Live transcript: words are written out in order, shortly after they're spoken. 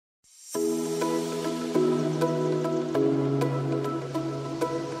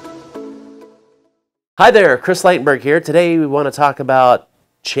Hi there, Chris Leitenberg here. Today we want to talk about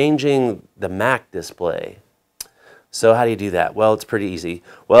changing the Mac display. So how do you do that? Well, it's pretty easy.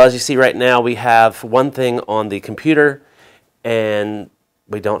 Well, as you see right now, we have one thing on the computer and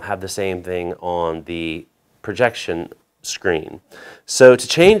we don't have the same thing on the projection screen. So to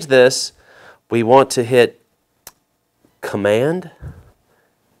change this, we want to hit Command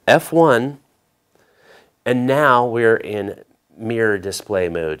F1, and now we're in mirror display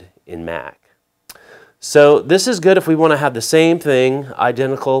mode in Mac. So this is good if we want to have the same thing,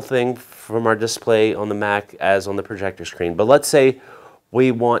 identical thing from our display on the Mac as on the projector screen. But let's say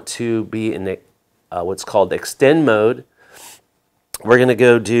we want to be in what's called extend mode. We're going to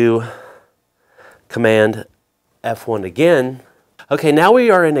go do Command F1 again. Okay, now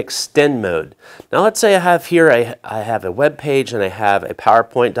we are in extend mode. Now let's say I have here, I have a web page and I have a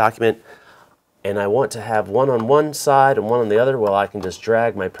PowerPoint document, and I want to have one on one side and one on the other. Well, I can just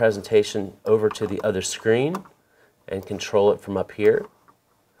drag my presentation over to the other screen and control it from up here.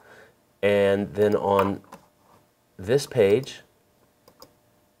 And then on this page,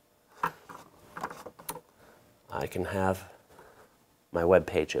 I can have my web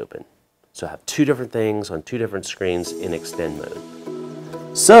page open. So I have two different things on two different screens in extend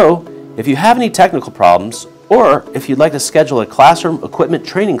mode. So if you have any technical problems, or if you'd like to schedule a classroom equipment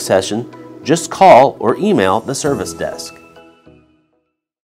training session, just call or email the service desk.